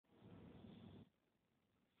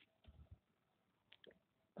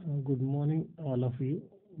Good morning, all of you.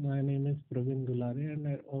 My name is Praveen Dulare, and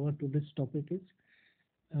our today's topic is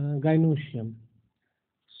Gynoecium.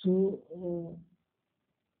 So,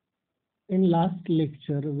 in last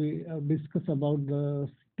lecture, we discussed about the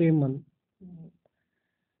stamen.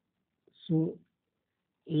 So,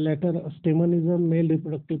 later, stamen is a male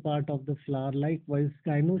reproductive part of the flower. Likewise,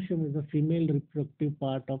 gynoecium is a female reproductive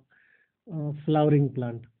part of flowering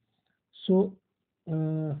plant. So,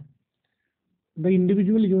 uh, the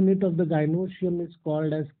individual unit of the gynoecium is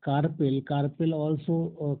called as carpel. Carpel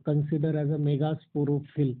also considered as a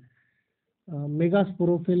megasporophyll.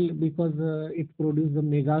 Megasporophyll because it produces the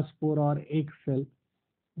megaspore or egg cell,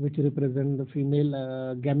 which represent the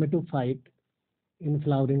female gametophyte in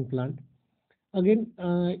flowering plant. Again,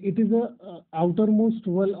 it is a outermost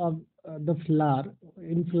wall of the flower.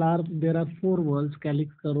 In flower, there are four walls: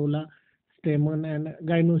 calyx, corolla, stamen, and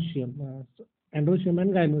gynoecium. Androecium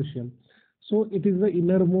and gynoecium. So it is the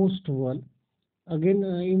innermost wall. Again,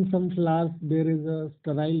 in some flowers, there is a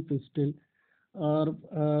sterile pistil or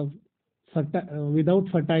without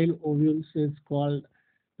fertile ovules is called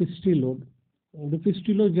pistillode. The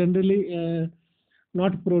pistillode generally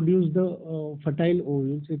not produce the fertile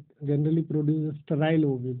ovules. It generally produces sterile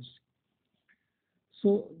ovules.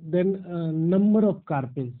 So then number of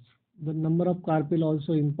carpels. The number of carpel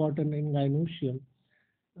also important in gynoecium.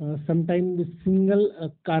 Sometimes the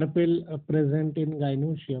single carpel present in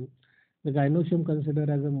gynoecium. The gynoecium considered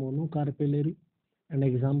as a monocarpellary. An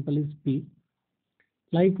example is P.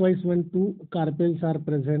 Likewise, when two carpels are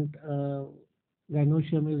present,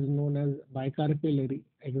 gynoecium is known as bicarpellary.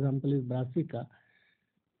 Example is Brassica.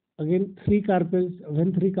 Again, three carpels.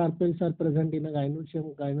 When three carpels are present in a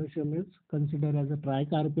gynoecium, gynoecium is considered as a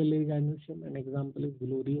tricarpellary gynoecium. An example is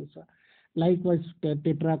Gloriosa. Likewise,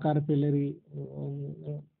 tetracarpellary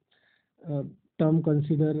uh, term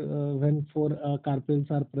consider when four carpels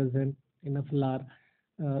are present in a flower.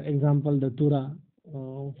 Example, the Datura.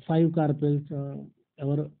 Five carpels.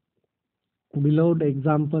 Our beloved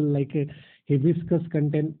example like a hibiscus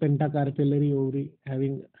contain pentacarpellary ovary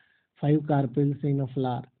having five carpels in a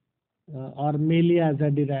flower, or Melia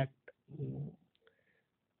azadiract.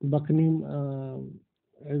 Bucneum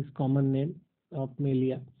is common name of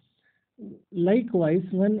Melia. Likewise,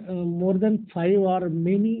 when more than five or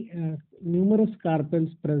many numerous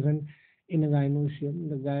carpels present in a gynoecium,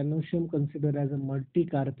 the gynoecium considered as a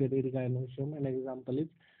multicarpellary gynoecium. An example is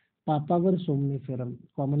Papaver somniferum,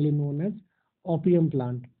 commonly known as opium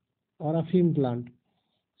plant or afim plant.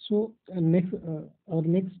 So our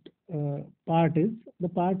next part is the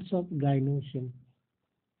parts of gynoecium.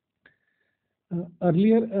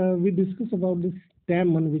 Earlier, we discussed about the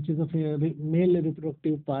stamen, which is a male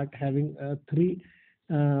reproductive part having three.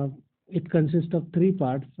 Uh, it consists of three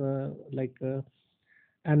parts, like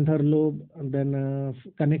anther lobe, and then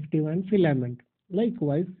connective and filament.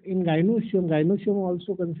 Likewise, in gynoecium, gynoecium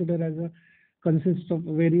also considered as a consists of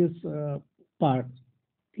various parts.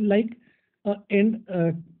 Like end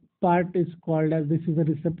part is called as this is a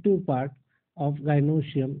receptive part of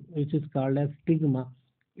gynoecium, which is called as stigma.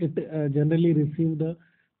 It generally receive the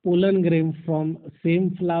pollen grain from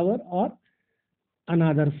same flower or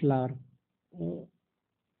another flower. Uh,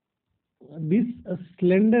 this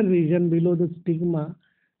slender region below the stigma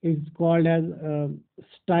is called as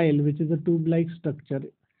style, which is a tube-like structure.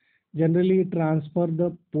 Generally, it transfer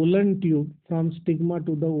the pollen tube from stigma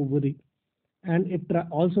to the ovary, and it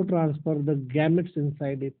also transfer the gametes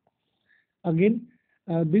inside it. Again,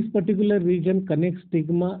 this particular region connects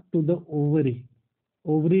stigma to the ovary.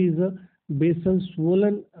 Ovary is a basal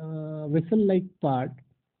swollen vessel-like part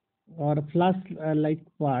or a flask-like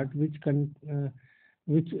part which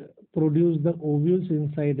produce the ovules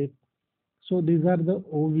inside it. So these are the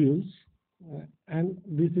ovules, and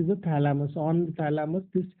this is the thalamus. On the thalamus,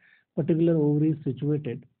 this particular ovary is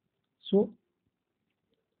situated. So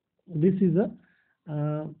this is a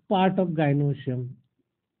part of gynoecium.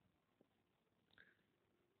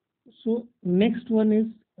 So next one is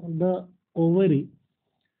the ovary.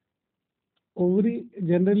 Ovary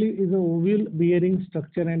generally is a ovule bearing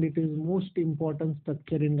structure, and it is most important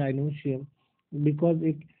structure in gynoecium because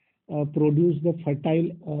it produce the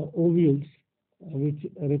fertile ovules, which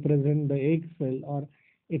represent the egg cell, or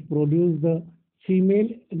it produce the female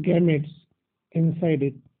gametes inside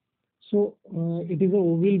it. So it is a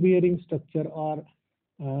ovule bearing structure, or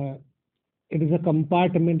uh, it is a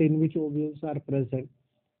compartment in which ovules are present.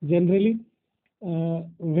 Generally,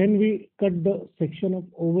 when we cut the section of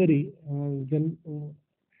ovary, then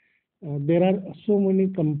there are so many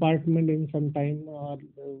compartment in some time, or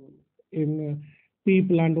in pea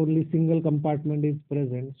plant only single compartment is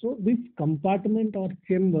present. So this compartment or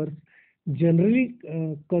chambers generally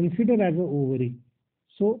considered as a ovary.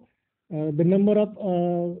 So the number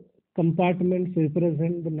of compartments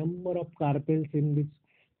represent the number of carpels in this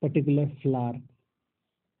particular flower.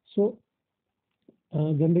 So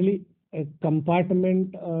generally, a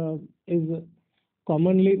compartment is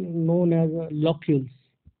commonly known as locules.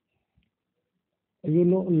 You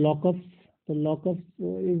know, locus. The locus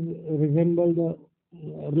is resemble the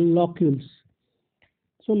locules.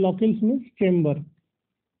 So locules means chamber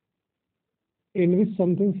in which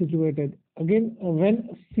something situated. Again, when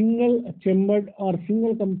single chambered or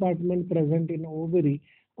single compartment present in ovary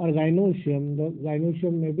or gynoecium, the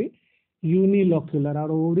gynoecium may be unilocular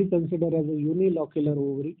or ovary considered as a unilocular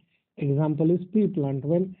ovary. Example is pea plant.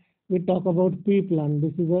 When we talk about pea plant,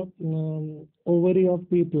 this is a ovary of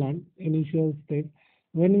pea plant, initial stage.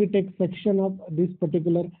 When we take section of this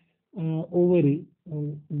particular ovary,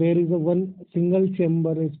 there is a one single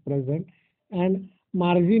chamber is present, and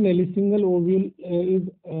marginally single ovule is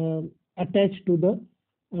attached to the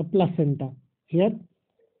placenta. Here,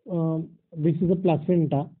 this is a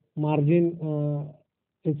placenta, margin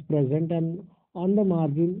is present, and on the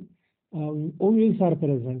margin, ovules are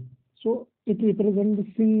present. So it represents the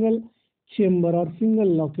single chamber or single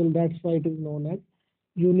locule. That's why it is known as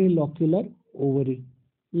unilocular ovary.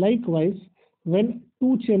 Likewise, when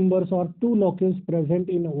two chambers or two locules present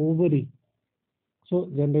in ovary, so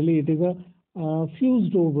generally it is a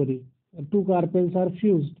fused ovary. Two carpels are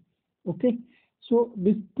fused. Okay. So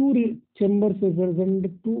these two chambers represent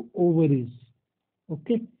the two ovaries.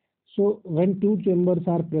 Okay. So when two chambers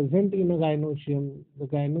are present in a gynoecium,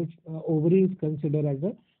 the ovary is considered as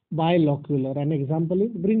a bilocular. An example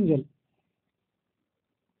is brinjal.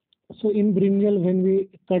 So in brinjal, when we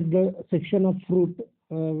cut the section of fruit,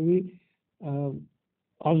 we uh,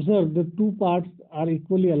 observe the two parts are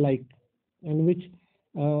equally alike, in which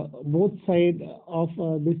both sides of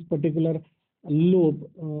this particular lobe,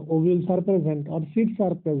 ovules are present or seeds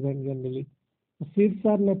are present generally. Seeds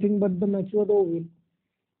are nothing but the matured ovule.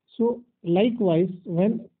 So likewise,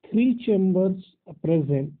 when three chambers are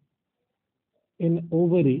present in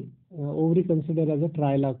ovary, ovary considered as a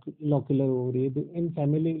trilocular ovary. In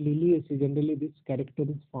family Liliaceae, generally this character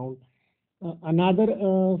is found. Another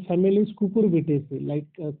family is Cucurbitaceae, like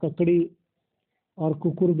kakadi or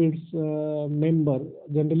cucurbits member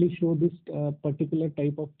generally show this particular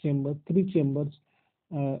type of chamber, three chambers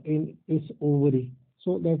in its ovary.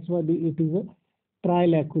 So that's why it is a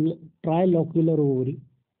trilocular ovary.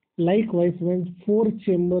 Likewise, when four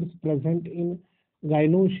chambers present in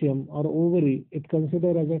gynoecium or ovary, it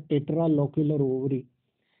considered as a tetralocular ovary.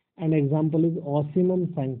 An example is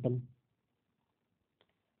Ocimum sanctum.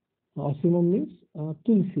 Ocimum means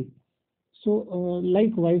tulsi. So,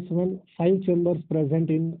 likewise, when five chambers present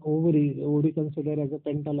in ovary, ovary considered as a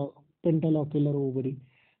pentalocular ovary.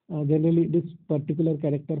 Generally, this particular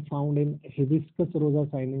character found in Hibiscus rosa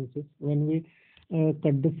sinensis. When we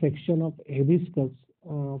cut the section of hibiscus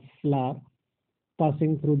flower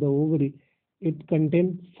passing through the ovary, it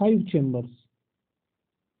contains five chambers.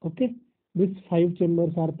 Okay, these five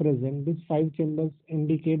chambers are present. These five chambers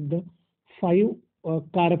indicate the five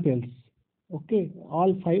carpels. Okay,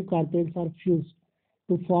 all five carpels are fused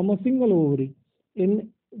to form a single ovary. In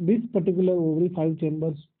this particular ovary, five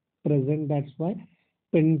chambers present. That's why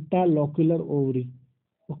pentalocular ovary.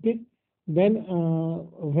 Okay, then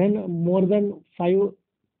when more than five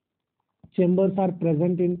chambers are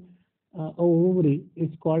present in a ovary, is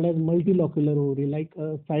called as multilocular ovary. Like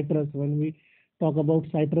citrus, when we talk about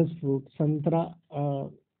citrus fruit, संतरा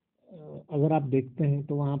अगर आप देखते हैं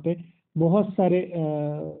तो वहाँ पे बहुत सारे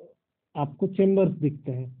आपको चेम्बर्स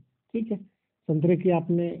दिखते हैं. ठीक है, संतरे की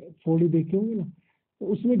आपने फोड़ी देखी होंगी ना, तो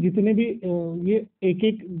उसमें जितने भी ये एक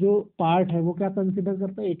एक जो पार्ट है वो क्या कंसिडर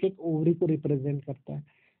करता है, एक एक ओवरी को रिप्रेजेंट करता है.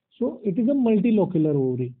 So it is a मल्टीलोक्युलर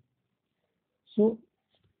ovary. So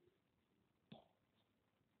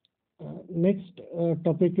next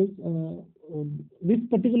topic is this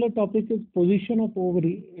particular topic is position of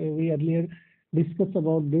ovary. We earlier discussed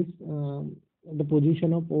about this, the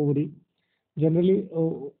position of ovary. Generally,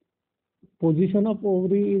 position of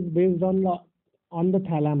ovary is based on the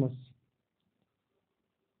thalamus.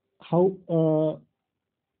 How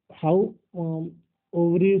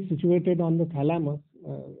ovary is situated on the thalamus.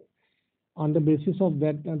 On the basis of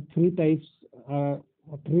that, three types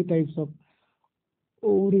of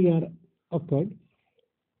ovary are occurred.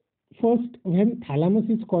 First, when thalamus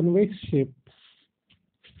is convex shape,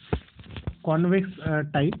 convex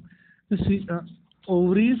type, the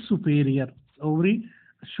ovary is superior. Ovary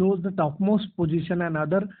shows the topmost position and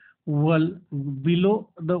other wall below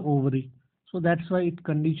the ovary. So that's why its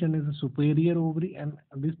condition is a superior ovary, and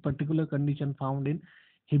this particular condition found in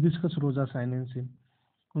Hibiscus rosa sinensis.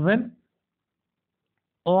 When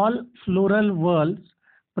all floral whorls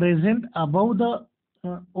present above the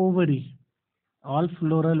ovary, all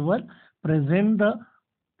floral whorl present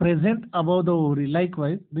above the ovary.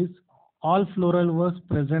 Likewise, this all floral whorls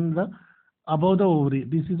present the above the ovary.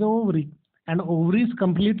 This is the ovary, and ovary is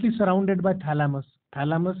completely surrounded by thalamus.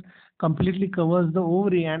 Thalamus completely covers the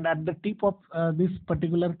ovary, and at the tip of this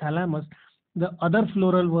particular thalamus, the other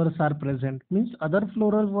floral whorls are present. Means other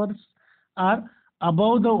floral whorls are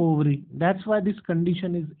above the ovary. That's why this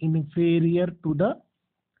condition is inferior to the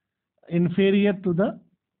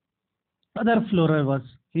other floral whorls.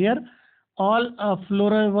 Here, all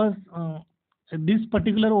floral whorls, this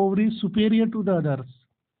particular ovary is superior to the others.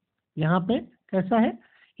 यहाँ पे कैसा है?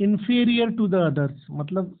 Inferior to the others,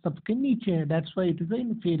 मतलब सबके नीचे है. That's why it is a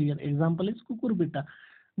inferior. Example is cucurbita.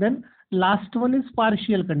 Then last one is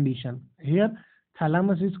partial condition. Here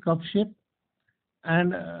thalamus is cup shape,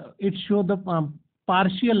 and it shows the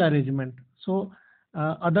partial arrangement. So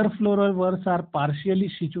other floral whorls are partially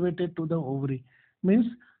situated to the ovary. Means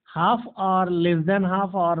half or less than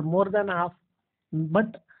half or more than half,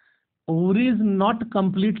 but ovary is not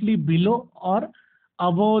completely below or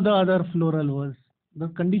above the other floral whorls. The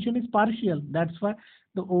condition is partial. That's why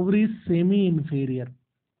the ovary is semi-inferior.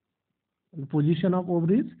 The position of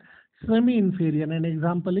ovary is semi-inferior. An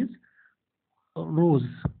example is rose.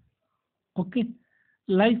 Okay.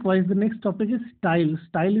 Likewise, the next topic is style.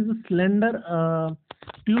 Style is a slender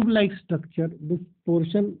tube-like structure. This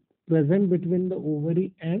portion present between the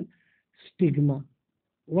ovary and stigma.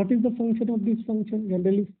 What is the function of this function?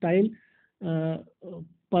 Generally, style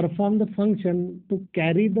perform the function to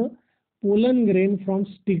carry the pollen grain from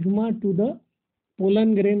stigma to the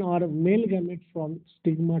pollen grain or male gamete from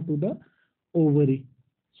stigma to the ovary.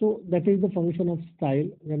 So that is the function of style.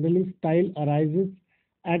 Generally, style arises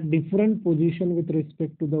at different position with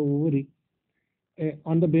respect to the ovary,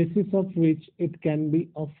 on the basis of which it can be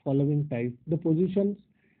of following type. The positions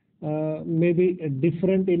may be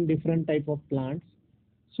different in different type of plants.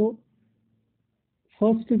 So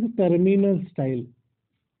first is a terminal style.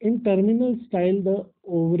 In terminal style, the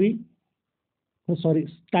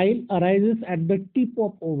style arises at the tip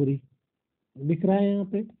of ovary. दिख रहा है यहाँ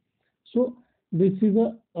पे. So this is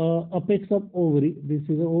a apex of ovary. This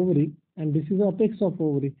is a ovary, and this is the apex of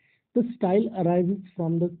ovary. The style arises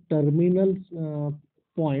from the terminal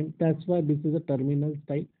point. That's why this is a terminal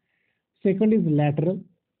style. Second is lateral.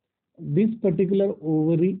 This particular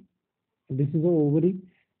ovary, this is a ovary,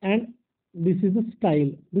 and this is a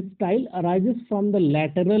style. The style arises from the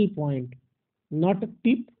lateral point, not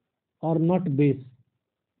tip or not base.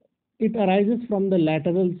 It arises from the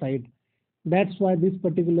lateral side. That's why this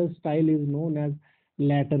particular style is known as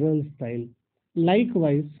lateral style.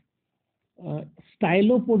 Likewise,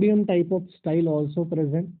 stylopodium type of style also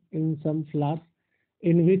present in some flowers,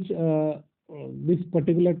 in which this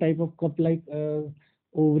particular type of cup-like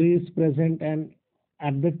ovary is present, and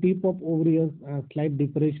at the tip of ovary a slight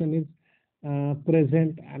depression is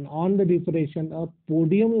present, and on the depression a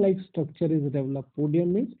podium-like structure is developed.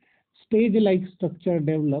 Podium means stage-like structure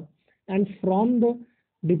developed, and from the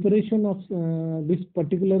depression of this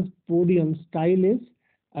particular podium, style is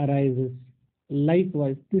arises.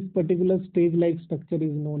 Likewise, this particular stage-like structure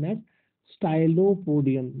is known as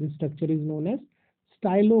stylopodium. This structure is known as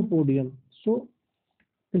stylopodium. So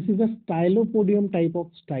this is a stylopodium type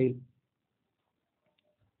of style.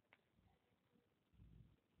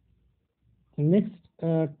 Next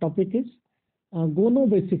topic is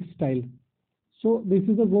gonobasic style. So this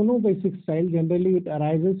is a gonobasic style. Generally, it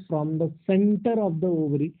arises from the center of the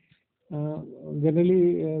ovary.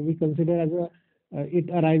 Generally, we consider as it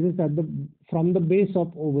arises from the base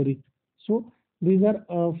of ovary. So these are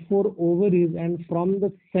 4 ovaries, and from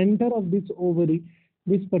the center of this ovary,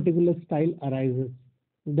 this particular style arises.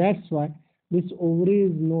 That's why this ovary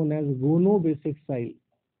is known as gonobasic style.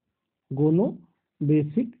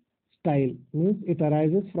 Gonobasic style means it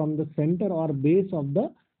arises from the center or base of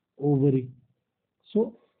the ovary.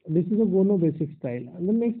 So this is a gonobasic style. And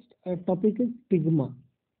the next topic is stigma.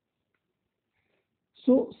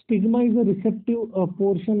 So stigma is a receptive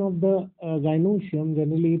portion of the gynoecium.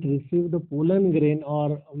 Generally, it receives the pollen grain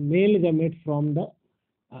or male gamete from the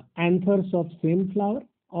anthers of same flower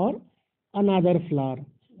or another flower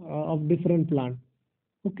of different plant.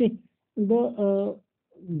 Okay. The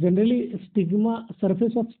generally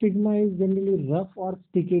surface of stigma is generally rough or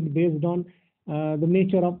sticky based on the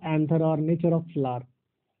nature of anther or nature of flower,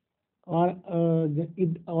 or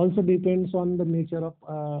it also depends on the nature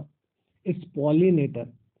of its pollinator.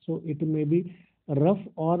 So it may be rough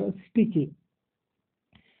or sticky.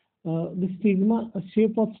 The stigma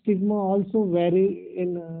shape of stigma also vary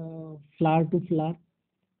in flower to flower.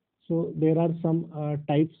 So there are some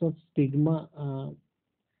types of stigma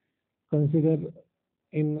considered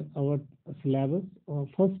in our syllabus.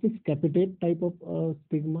 First is capitate type of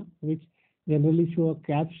stigma, which generally show a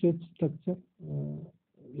cap-shaped structure.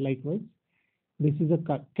 Likewise, this is a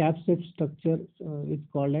cap-shaped structure. It's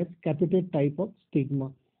called as capitate type of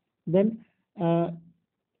stigma. Then,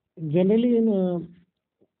 generally in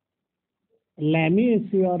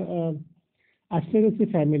Lamiaceae or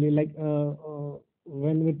Asteraceae family, like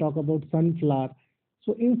when we talk about sunflower.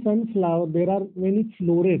 So in sunflower, there are many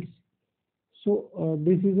florets. So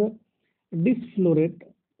this is a disflorate.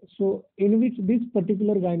 So in which this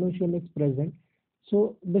particular gynoecium is present.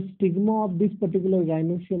 So the stigma of this particular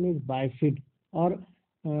gynoecium is bifid or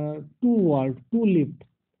two-walled, two-lipped.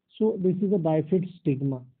 So this is a bifid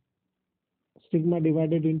stigma. Stigma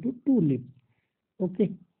divided into two lips.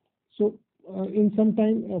 Okay. So in some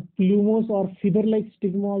time plumose or feather-like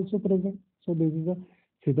stigma also present. So this is a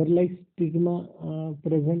feather-like stigma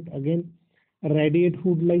present. Again, radiate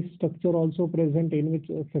hood-like structure also present, in which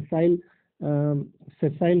sessile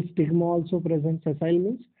stigma also present. Sessile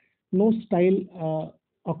means no style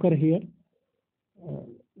occur here.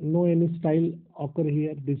 No any style occur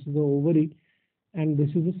here. This is the ovary and this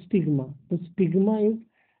is a stigma. The stigma is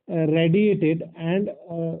radiated and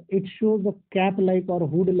it shows a cap-like or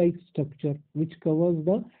hood-like structure which covers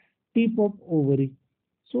the tip of ovary.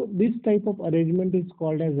 So this type of arrangement is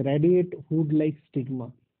called as radiate hood-like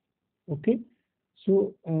stigma. Okay.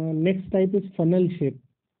 So next type is funnel shape.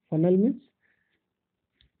 Funnel means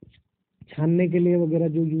छानने के लिए वगैरह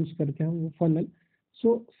जो use करते हैं वो funnel.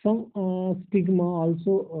 So some stigma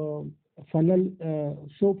also funnel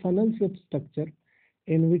show funnel shape structure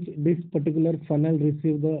in which this particular funnel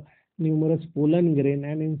receive the numerous pollen grain,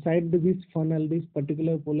 and inside this funnel this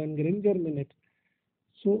particular pollen grain germinate.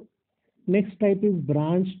 So next type is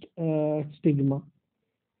branched stigma.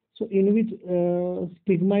 So in which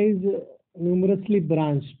stigma is numerously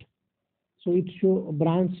branched. So it show a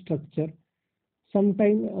branch structure.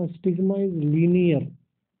 Sometimes stigma is linear.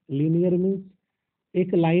 Linear means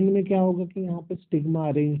एक line में क्या होगा कि यहाँ पे stigma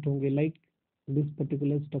arranged होंगे, like this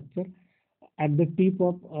particular structure at the tip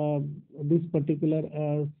of this particular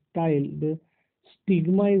style, the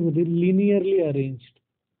stigma is linearly arranged.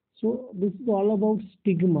 So this is all about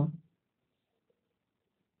stigma.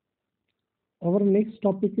 Our next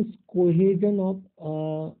topic is cohesion of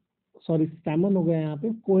stamen हो गया यहाँ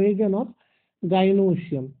पे, cohesion of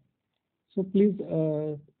gynoecium. So please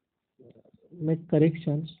make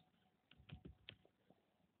corrections.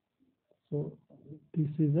 So this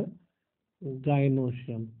is a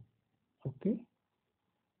gynoecium. Okay.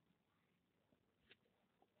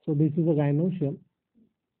 So this is a gynoecium.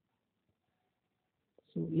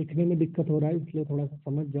 So लिखने में दिक्कत हो रहा है इसलिए थोड़ा सा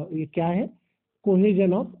समझ जाओ. ये क्या है?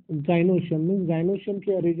 Cohesion of gynoecium means gynoecium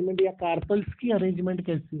की अरेंजमेंट या कार्पल्स की अरेंजमेंट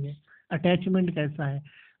कैसी है, अटैचमेंट कैसा है,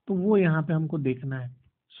 तो वो यहाँ पे हमको देखना है.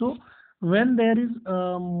 So when there is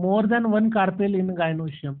more than one carpel in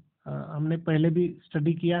gynoecium, हमने पहले भी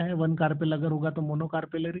स्टडी किया है, वन कार्पेल अगर होगा तो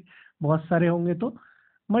मोनोकार्पेलरी, बहुत सारे होंगे तो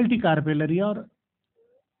मल्टी कार्पेलरी और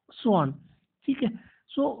सो ऑन. ठीक है.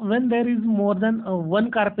 So when there is more than one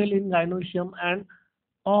carpel in gynoecium and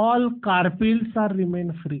all carpels are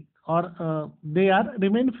remain free और they are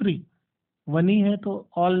remain free. One ही है तो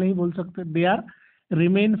ऑल नहीं बोल सकते. They are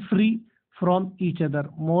remain free from each other.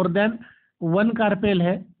 More than one carpel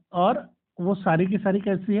है और वो सारी की सारी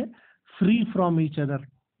कैसी है, फ्री फ्रॉम ईच अदर,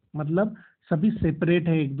 मतलब सभी सेपरेट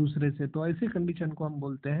है एक दूसरे से. तो ऐसे कंडीशन को हम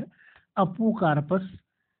बोलते हैं अपोकार्पस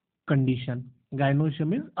condition.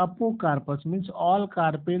 Gynoecium is apocarpus, means all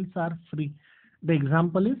carpels are free. The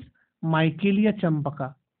example is Michaelia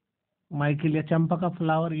champaka. Michaelia champaka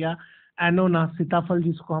flower या एनोना सीताफल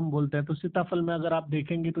जिसको हम बोलते हैं. तो सीताफल में अगर आप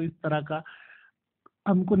देखेंगे तो इस तरह का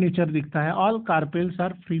हमको नेचर दिखता है. All carpels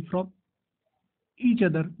are free from each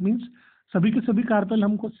other, means सभी के सभी कार्पेल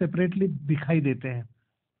हमको सेपरेटली दिखाई देते हैं.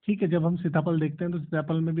 ठीक है. जब हम सीताफल देखते हैं तो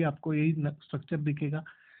सीताफल में भी आपको यही स्ट्रक्चर दिखेगा.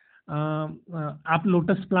 आप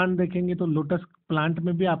लोटस प्लांट देखेंगे तो लोटस प्लांट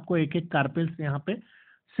में भी आपको एक एक कार्पेल्स यहाँ पे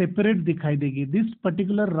सेपरेट दिखाई देगी. दिस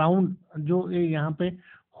पर्टिकुलर राउंड जो यहाँ पे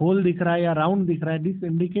होल दिख रहा है या राउंड दिख रहा है, this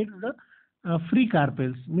indicate the free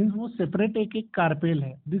carpels, means वो सेपरेट एक एक कार्पेल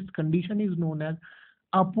है. This condition is known as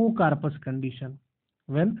अपोकार्पस condition.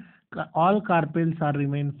 When all carpels are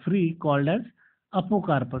remain free called as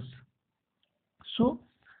अपोकार्पस. So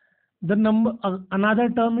the number another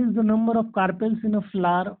term is the number of carpels in a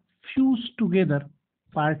flower fused together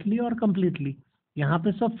partly or completely. यहाँ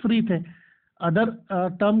पे सब free थे. Other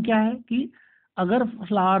term क्या है कि अगर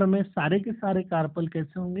flower में सारे के सारे कार्पल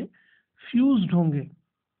कैसे होंगे, फ्यूज्ड होंगे,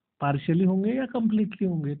 पार्शियली होंगे या कंप्लीटली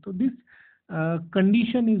होंगे, तो this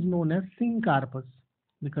condition is known as sink corpus.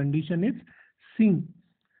 The condition is sink.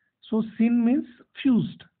 So sin means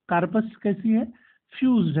fused, corpus कैसी है,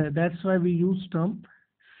 फ्यूज्ड है, that's why we use term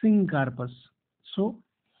sink corpus. So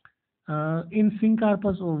in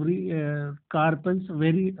syncarpus ovary, carpels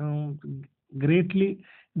very greatly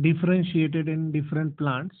differentiated in different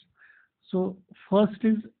plants. So first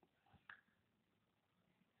is,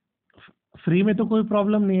 free में तो कोई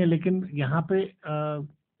problem नहीं है, लेकिन यहाँ पे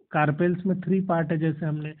कार्पेल्स में 3 पार्ट है, जैसे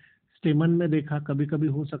हमने स्टेमन में देखा. कभी कभी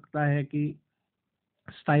हो सकता है कि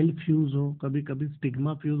स्टाइल फ्यूज हो, कभी कभी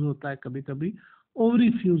स्टिग्मा फ्यूज होता है, कभी कभी ओवरी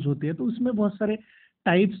फ्यूज होती है. तो उसमें बहुत सारे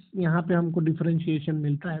टाइप्स यहाँ पे हमको डिफरेंशिएशन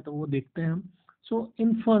मिलता है, तो वो देखते हैं हम. सो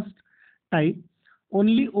in first type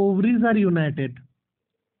only ovaries are United,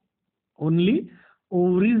 only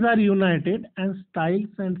ovaries are united and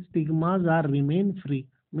styles and stigmas are remain free.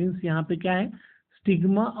 Means यहाँ पे क्या है,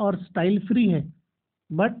 स्टिग्मा और स्टाइल फ्री है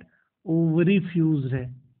बट ओवरी फ्यूज है.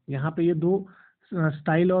 यहाँ पे ये दो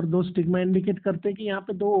स्टाइल और 2 स्टिग्मा इंडिकेट करते हैं कि यहाँ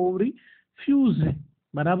पे 2 ओवरी फ्यूज है,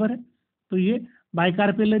 बराबर है. तो ये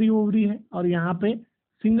बाइकार्पेलरी ओवरी है और यहाँ पे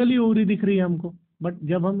सिंगल ही ओवरी दिख रही है हमको, बट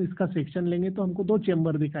जब हम इसका सेक्शन लेंगे तो हमको 2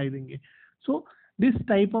 चेम्बर दिखाई देंगे. So this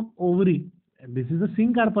type of ovary, this is a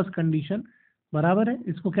सिंकार्पस condition, बराबर है.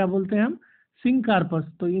 इसको क्या बोलते हैं हम, सिंकार्पस.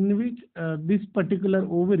 तो इन which this particular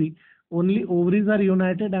ovary only ovaries are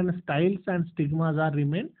United and styles and stigmas are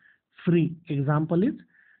remain free. Example is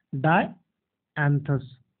dianthus.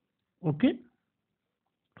 Okay.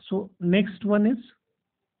 So next one is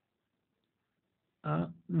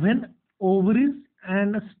when ovaries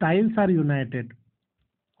and styles are united.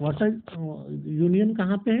 What is union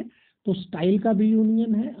कहाँ पे है, तो style का भी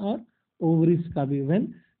union है और ovaries का भी.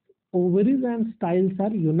 when ovaries and styles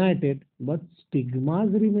are united but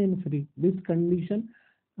stigmas remain free. This condition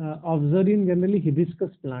observe in generally hibiscus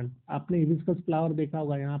plant. आपने हिबिस्कस फ्लावर देखा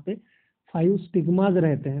होगा, यहाँ पे 5 स्टिग्माज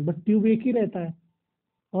रहते हैं बट ट्यूब एक ही रहता है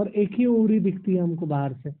और एक ही ओवरी दिखती है हमको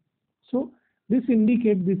बाहर से. So this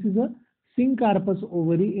indicate this is a सिंकार्पस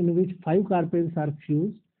ovary in which 5 carpels are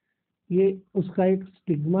fuse. ये उसका एक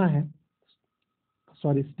स्टिग्मा है,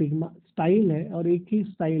 सॉरी स्टिग्मा स्टाइल है और एक ही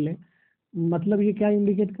स्टाइल है. मतलब ये क्या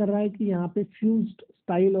इंडिकेट कर रहा है कि यहाँ पे फ्यूज्ड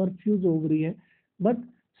स्टाइल और फ्यूज ओवरी है बट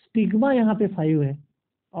स्टिग्मा यहाँ पे 5 है.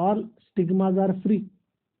 All stigmas are free,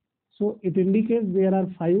 so it indicates there are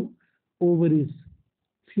 5 ovaries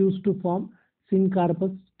fused to form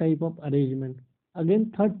syncarpus type of arrangement. Again,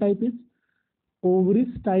 third type is ovary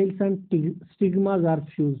styles and stigmas are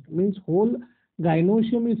fused, means whole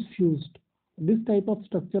gynoecium is fused. This type of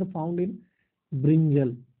structure found in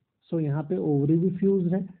brinjal. So यहाँ पे ovary भी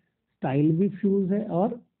fused है, style भी fused है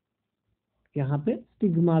और यहाँ पे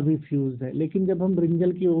stigma भी फ्यूज है. लेकिन जब हम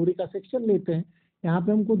ब्रिंजल की ओवरी का सेक्शन लेते हैं, यहाँ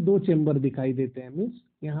पे हमको 2 चेम्बर दिखाई देते हैं. मीन्स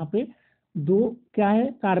यहाँ पे 2 क्या है,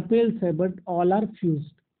 कार्पेल्स है बट ऑल आर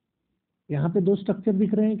फ्यूज्ड. यहाँ पे 2 स्ट्रक्चर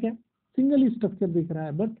दिख रहे हैं क्या, सिंगल ही स्ट्रक्चर दिख रहा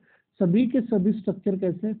है बट सभी के सभी स्ट्रक्चर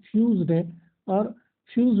कैसे फ्यूज्ड है और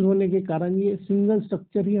फ्यूज होने के कारण ये सिंगल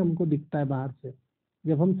स्ट्रक्चर ही हमको दिखता है बाहर से.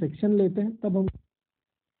 जब हम सेक्शन लेते हैं तब हम